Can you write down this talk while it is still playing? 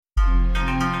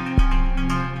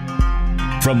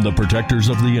From the protectors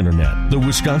of the Internet, the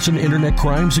Wisconsin Internet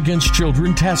Crimes Against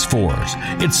Children Task Force,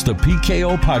 it's the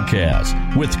PKO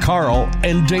Podcast with Carl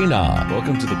and Dana.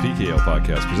 Welcome to the PKO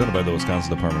Podcast, presented by the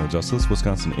Wisconsin Department of Justice,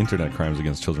 Wisconsin Internet Crimes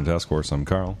Against Children Task Force. I'm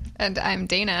Carl. And I'm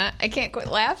Dana. I can't quit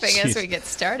laughing as we get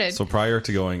started. So prior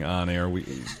to going on air,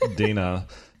 Dana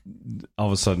all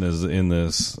of a sudden is in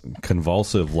this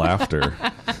convulsive laughter.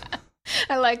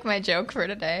 I like my joke for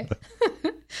today.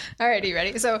 All right, are you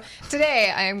ready? So today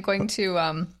I am going to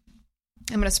I'm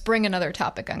going to spring another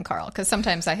topic on Carl, because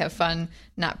sometimes I have fun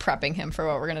not prepping him for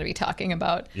what we're going to be talking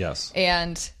about. Yes.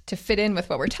 And to fit in with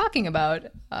what we're talking about,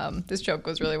 this joke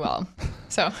goes really well.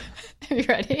 So are you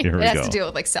ready? Here we it has go. to deal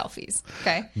with like selfies.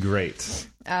 Okay. Great.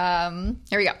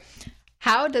 Here we go.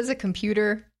 How does a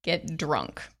computer get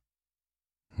drunk?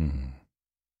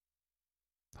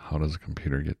 How does a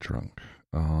computer get drunk?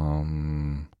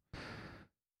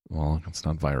 Well, it's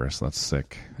not virus. That's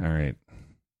sick. All right.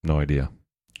 No idea.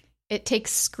 It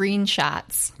takes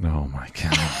screenshots. Oh my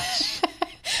gosh.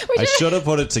 I should have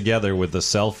put it together with the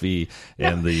selfie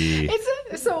and the...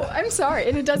 So I'm sorry,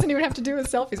 and it doesn't even have to do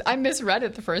with selfies. I misread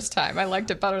it the first time. I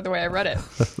liked it better the way I read it.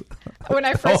 When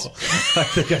I first... I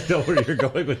think I know where you're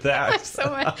going with that.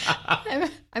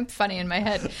 I'm funny in my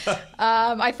head.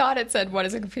 I thought it said, what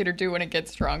does a computer do when it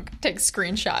gets drunk? Takes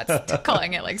screenshots,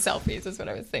 calling it like selfies is what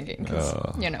I was thinking.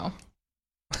 Because,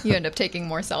 you end up taking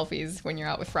more selfies when you're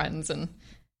out with friends and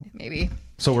maybe...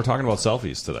 So we're talking about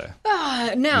selfies today.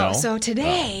 No. So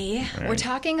today right. we're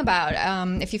talking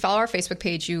about, if you follow our Facebook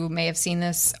page, you may have seen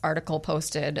this article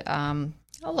posted a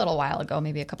little while ago,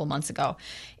 maybe a couple months ago.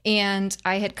 And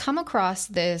I had come across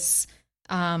this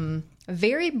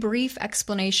very brief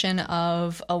explanation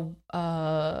of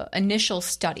a initial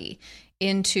study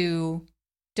into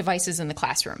devices in the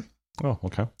classroom. Oh,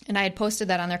 okay. And I had posted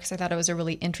that on there because I thought it was a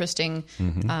really interesting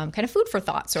kind of food for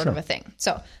thought sort of a thing.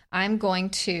 So I'm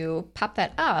going to pop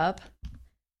that up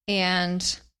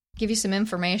and give you some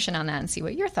information on that and see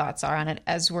what your thoughts are on it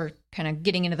as we're kind of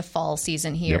getting into the fall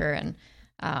season here. Yep.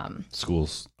 And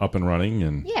school's up and running.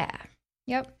 And yeah.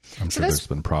 Yep. I'm sure there's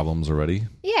been problems already.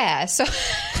 Yeah. So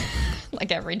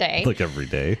like every day.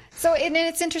 So and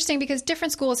it's interesting because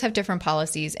different schools have different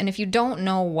policies. And if you don't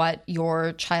know what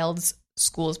your child's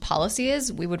school's policy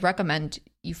is, we would recommend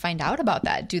you find out about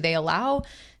that. Do they allow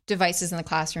devices in the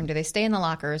classroom? Do they stay in the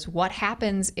lockers? What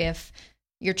happens if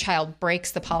your child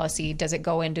breaks the policy? Does it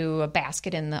go into a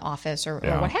basket in the office or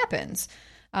what happens?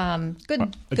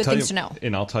 Good things to know.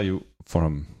 And I'll tell you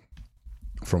from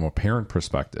a parent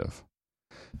perspective,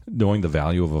 knowing the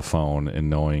value of a phone and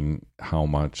knowing how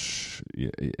much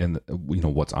and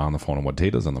what's on the phone and what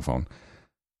data's on the phone.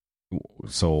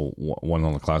 So one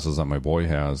of the classes that my boy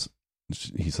has,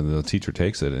 he said the teacher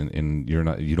takes it and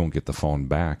you don't get the phone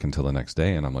back until the next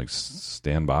day. And I'm like,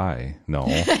 stand by. No.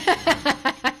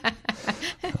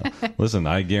 Listen,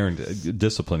 I guarantee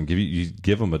discipline. You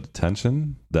give them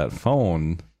attention. That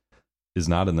phone is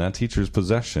not in that teacher's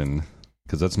possession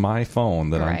because that's my phone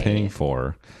that I'm paying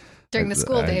for. During the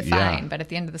school day, fine. But at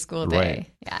the end of the school day,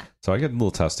 yeah. So I get a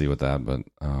little testy with that, but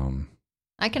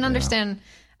I can understand.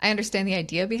 I understand the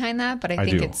idea behind that, but I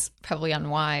think it's probably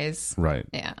unwise. Right.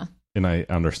 Yeah. And I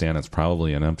understand it's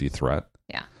probably an empty threat.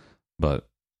 Yeah. But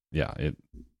yeah, it.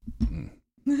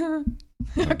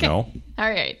 Okay. No. All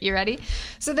right. You ready?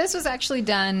 So this was actually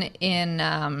done in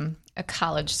a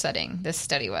college setting. This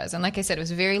study was. And like I said, it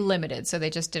was very limited. So they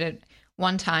just did it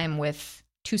one time with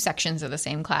 2 sections of the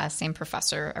same class, same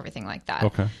professor, everything like that.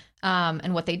 Okay.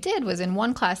 And what they did was in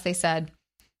one class, they said,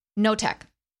 no tech.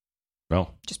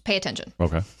 Well. Just pay attention.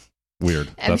 Okay. Weird.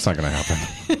 That's not going to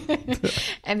happen.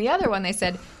 And the other one, they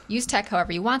said, use tech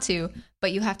however you want to,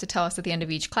 but you have to tell us at the end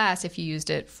of each class if you used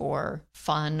it for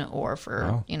fun or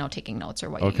for, taking notes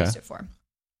or what you used it for.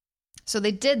 So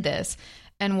they did this.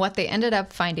 And what they ended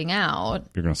up finding out.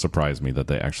 You're going to surprise me that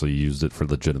they actually used it for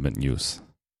legitimate use.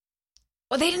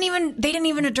 Well, they didn't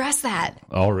even address that.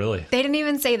 Oh, really? They didn't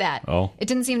even say that. Oh. It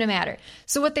didn't seem to matter.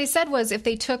 So what they said was if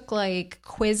they took like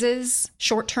quizzes,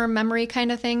 short-term memory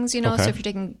kind of things, so if you're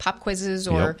taking pop quizzes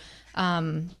or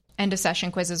end of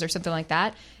session quizzes or something like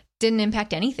that, didn't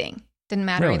impact anything. Didn't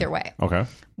matter either way. Okay.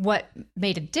 What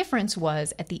made a difference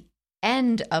was at the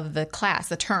end of the class,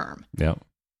 the term,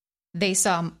 they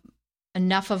saw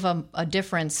enough of a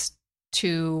difference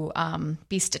to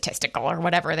be statistical or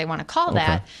whatever they want to call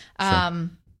that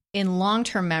in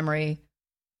long-term memory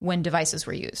when devices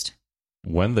were used.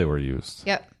 When they were used.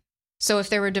 Yep. So if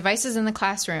there were devices in the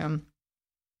classroom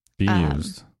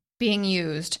being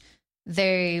used,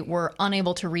 they were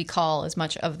unable to recall as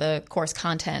much of the course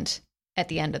content at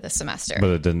the end of the semester.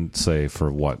 But it didn't say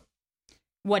for what.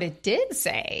 What it did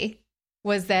say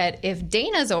was that if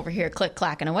Dana's over here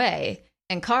click-clacking away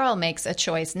and Carl makes a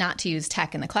choice not to use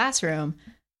tech in the classroom,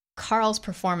 Carl's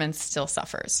performance still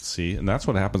suffers. See, and that's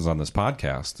what happens on this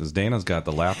podcast is Dana's got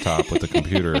the laptop with the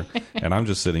computer and I'm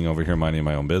just sitting over here minding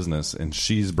my own business and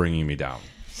she's bringing me down.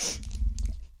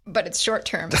 But it's short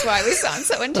term. That's why we sound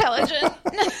so intelligent.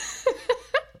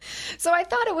 So I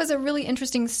thought it was a really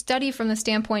interesting study from the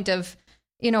standpoint of,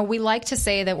 we like to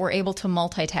say that we're able to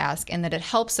multitask and that it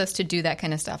helps us to do that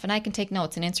kind of stuff. And I can take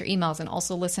notes and answer emails and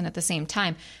also listen at the same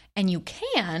time. And you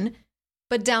can,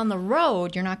 but down the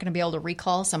road, you're not going to be able to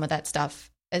recall some of that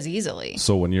stuff as easily.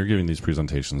 So when you're giving these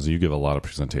presentations, you give a lot of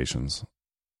presentations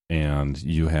and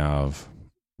you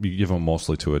give them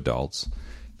mostly to adults.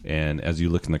 And as you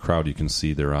look in the crowd, you can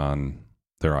see they're on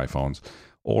their iPhones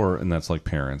and that's like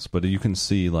parents. But you can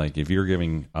see like if you're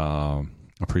giving a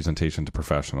presentation to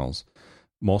professionals,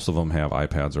 most of them have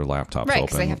iPads or laptops right, open.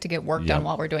 Because they have to get work done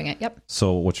while we're doing it. Yep.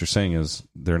 So what you're saying is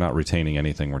they're not retaining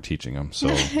anything we're teaching them. So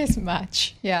as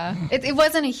much. Yeah. It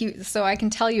wasn't a huge, so I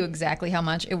can tell you exactly how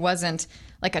much. It wasn't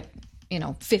like a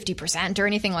 50% or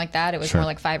anything like that. It was more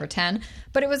like 5 or 10,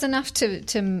 but it was enough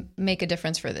to make a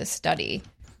difference for this study.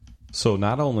 So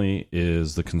not only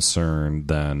is the concern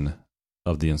then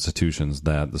of the institutions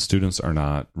that the students are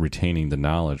not retaining the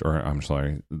knowledge, or I'm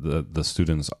sorry, the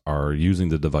students are using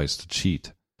the device to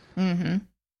cheat. Mm-hmm.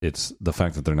 It's the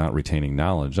fact that they're not retaining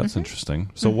knowledge. That's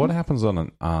interesting. So what happens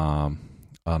on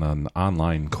an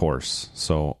online course?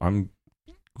 So I'm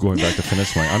going back to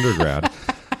finish my undergrad,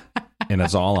 and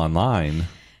it's all online.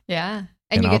 Yeah,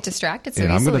 and you get distracted so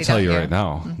easily. And I'm going to tell you right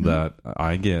now that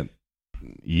I get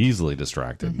easily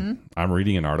distracted. I'm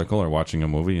reading an article or watching a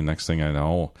movie, and next thing I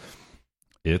know,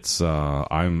 it's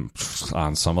I'm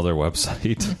on some other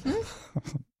website.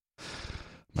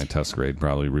 My test grade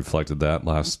probably reflected that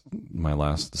my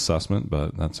last assessment,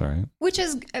 but that's all right. Which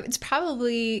is it's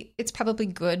probably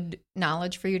good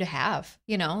knowledge for you to have,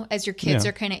 as your kids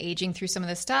are kind of aging through some of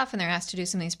this stuff and they're asked to do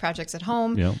some of these projects at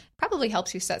home. Yeah. Probably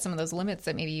helps you set some of those limits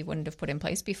that maybe you wouldn't have put in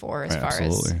place before as far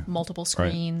as multiple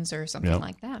screens or something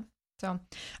like that. So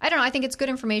I don't know. I think it's good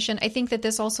information. I think that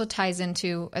this also ties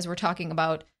into, as we're talking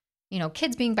about,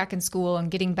 kids being back in school and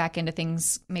getting back into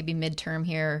things maybe midterm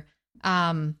here.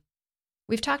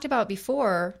 We've talked about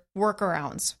before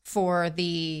workarounds for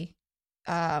the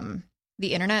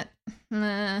internet.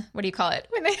 What do you call it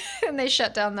when they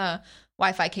shut down the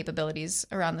Wi-Fi capabilities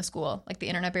around the school, like the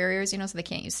internet barriers, so they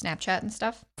can't use Snapchat and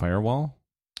stuff. Firewall?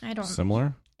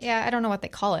 Similar? Yeah, I don't know what they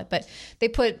call it, but they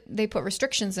put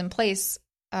restrictions in place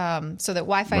so that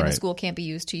Wi-Fi in the school can't be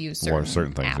used to use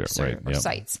certain things, apps or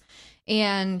sites.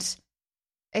 And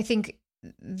I think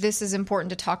this is important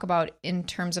to talk about in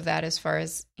terms of that, as far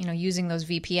as, using those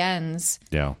VPNs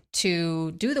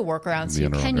to do the workarounds. So you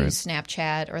can use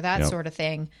Snapchat or that sort of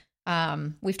thing.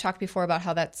 We've talked before about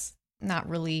how that's not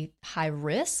really high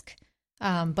risk,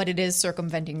 but it is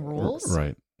circumventing rules.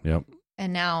 Right. Yep.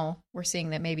 And now we're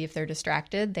seeing that maybe if they're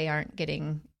distracted, they aren't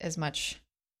getting as much.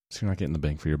 So you're not getting the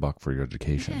bang for your buck for your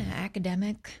education. Yeah,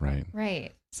 academic. Right.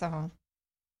 Right. So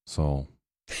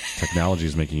technology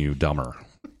is making you dumber.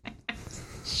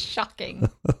 Shocking.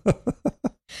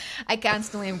 I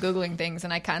constantly am Googling things,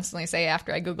 and I constantly say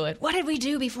after I Google it, what did we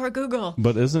do before Google?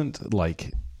 But isn't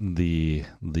like the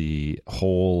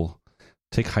whole,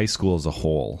 take high school as a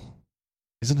whole,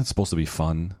 isn't it supposed to be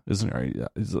fun?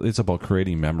 It's about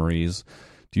creating memories.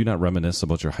 Do you not reminisce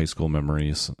about your high school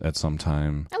memories at some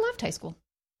time? I loved high school.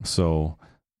 So,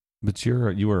 but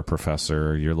you were a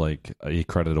professor. You're like a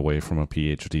credit away from a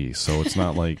PhD. So it's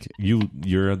not like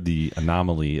you're the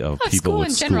anomaly of people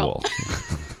with school.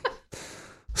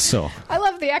 So I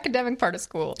love the academic part of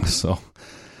school. So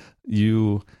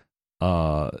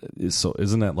so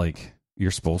isn't that like you're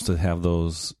supposed to have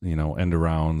those, end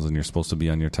arounds, and you're supposed to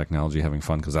be on your technology having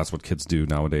fun, because that's what kids do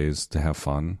nowadays to have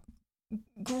fun.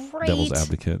 Great. Devil's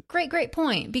advocate. Great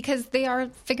point, because they are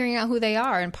figuring out who they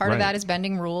are, and part of that is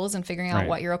bending rules and figuring out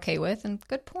what you're okay with, and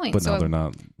good point. But now they're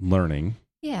not learning.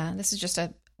 Yeah, this is just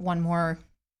one more,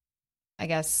 I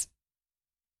guess,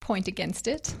 point against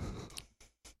it.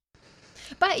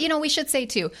 But, we should say,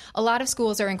 too, a lot of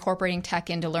schools are incorporating tech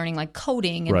into learning, like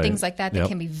coding and things like that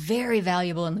can be very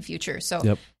valuable in the future.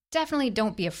 So definitely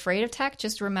don't be afraid of tech.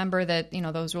 Just remember that,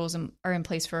 those rules are in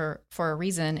place for a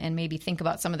reason, and maybe think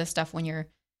about some of this stuff when you're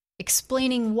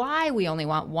explaining why we only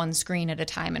want one screen at a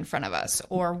time in front of us,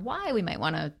 or why we might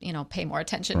want to, pay more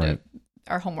attention to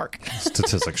our homework.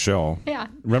 Statistics show. Yeah.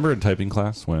 Remember in typing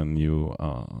class when you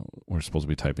were supposed to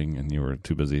be typing and you were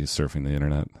too busy surfing the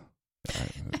internet? I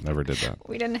never did that.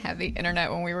 We didn't have the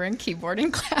internet when we were in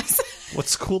keyboarding class. What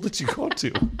school did you go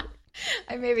to?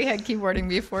 I maybe had keyboarding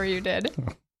before you did.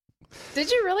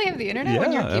 Did you really have the internet? Yeah,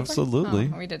 when you were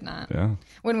absolutely. Oh, we did not. Yeah.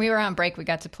 When we were on break, we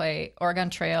got to play Oregon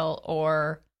Trail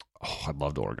or... Oh, I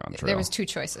loved Oregon Trail. There was 2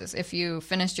 choices. If you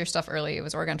finished your stuff early, it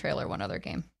was Oregon Trail or one other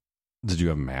game. Did you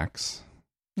have Max?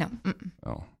 No.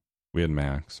 Oh, we had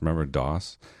Max. Remember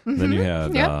DOS? Mm-hmm. Then you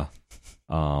had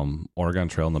Oregon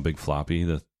Trail and the big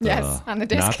floppy. Yes, on the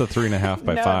disc. Not the 3.5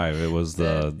 by 5. It was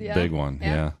the big one.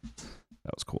 Yeah.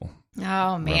 That was cool.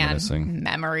 Oh, man.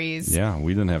 Memories. Yeah,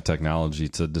 we didn't have technology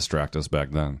to distract us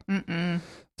back then.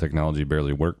 Technology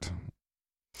barely worked.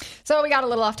 So we got a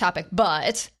little off topic,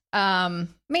 but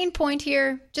main point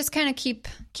here, just kind of keep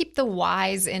the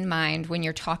whys in mind when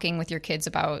you're talking with your kids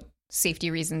about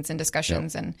safety reasons and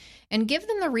discussions, and give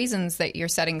them the reasons that you're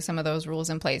setting some of those rules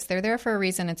in place. They're there for a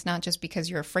reason. It's not just because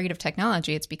you're afraid of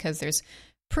technology. It's because there's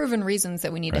proven reasons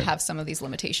that we need to have some of these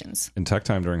limitations. In tech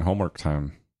time during homework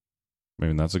time, I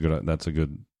mean, that's a good,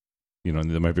 you know,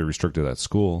 they might be restricted at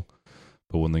school,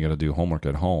 but when they got to do homework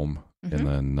at home, and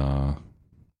then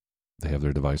they have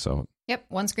their device out. Yep,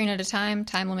 one screen at a time,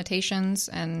 time limitations,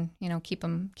 and keep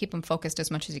them focused as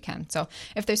much as you can. So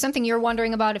if there's something you're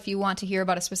wondering about, if you want to hear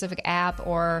about a specific app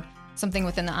or something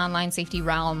within the online safety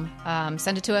realm,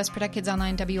 send it to us,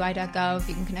 protectkidsonline.wi.gov.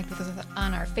 You can connect with us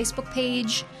on our Facebook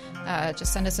page.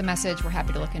 Just send us a message. We're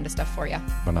happy to look into stuff for you.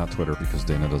 But not Twitter, because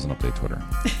Dana doesn't update Twitter.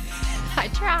 I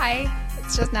try.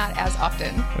 It's just not as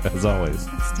often. As always.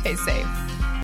 Stay safe.